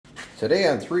Today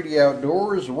on 3D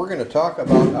Outdoors, we're going to talk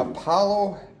about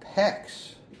Apollo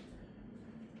PEX.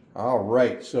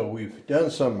 Alright, so we've done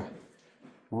some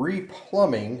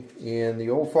replumbing in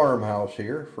the old farmhouse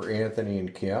here for Anthony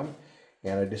and Kim,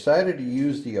 and I decided to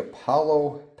use the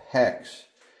Apollo PEX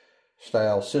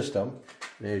style system.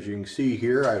 As you can see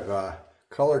here, I've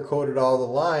color coded all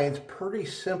the lines. Pretty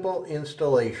simple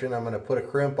installation. I'm going to put a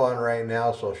crimp on right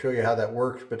now, so I'll show you how that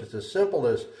works, but it's as simple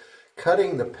as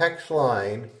cutting the PEX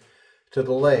line to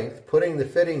the length, putting the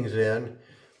fittings in,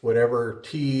 whatever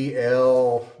T,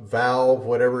 L, valve,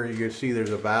 whatever you see,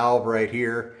 there's a valve right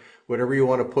here, whatever you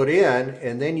want to put in,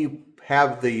 and then you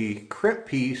have the crimp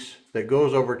piece that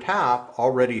goes over top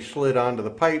already slid onto the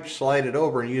pipe, slide it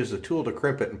over and use the tool to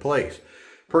crimp it in place.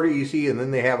 Pretty easy, and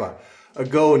then they have a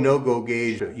go, no-go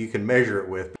gauge that you can measure it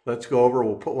with. Let's go over,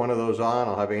 we'll put one of those on.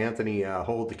 I'll have Anthony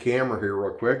hold the camera here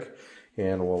real quick,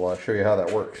 and we'll show you how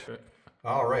that works.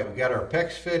 All right, we got our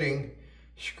PEX fitting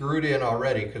screwed in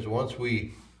already, because once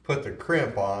we put the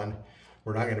crimp on,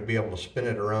 we're not going to be able to spin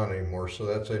it around anymore. So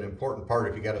that's an important part.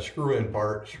 If you got a screw-in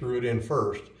part, screw it in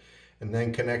first, and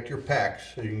then connect your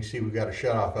PEX. So you can see we've got a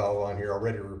shutoff valve on here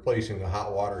already replacing the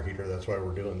hot water heater. That's why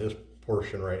we're doing this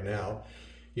portion right now.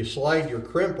 You slide your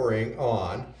crimp ring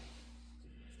on.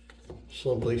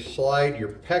 Simply slide your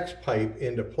PEX pipe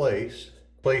into place.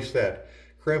 Place that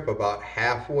crimp about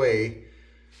halfway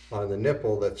on the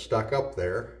nipple that's stuck up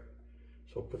there.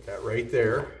 So put that right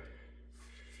there.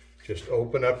 Just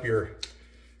open up your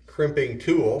crimping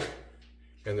tool,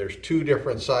 and there's two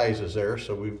different sizes there,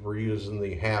 so we're using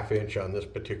the 1/2 inch on this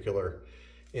particular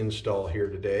install here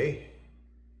today.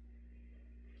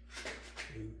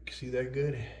 You see that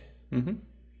good? Mm-hmm.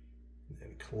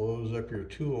 And close up your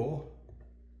tool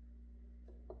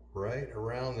right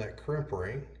around that crimp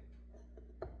ring.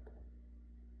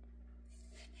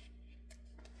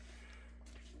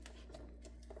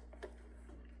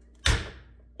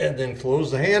 And then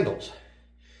close the handles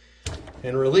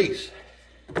and release.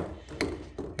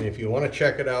 And if you want to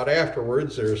check it out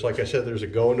afterwards, there's, like I said, there's a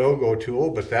go, no-go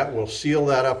tool, but that will seal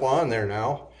that up on there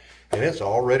now, and it's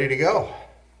all ready to go.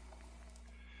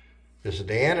 This is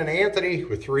Dan and Anthony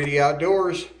with 3D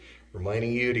Outdoors,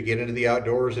 reminding you to get into the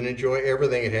outdoors and enjoy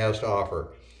everything it has to offer.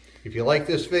 If you like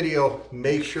this video,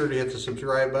 make sure to hit the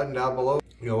subscribe button down below.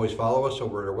 You can always follow us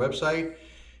over at our website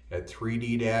at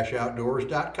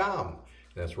 3d-outdoors.com.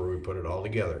 That's where we put it all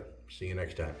together. See you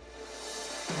next time.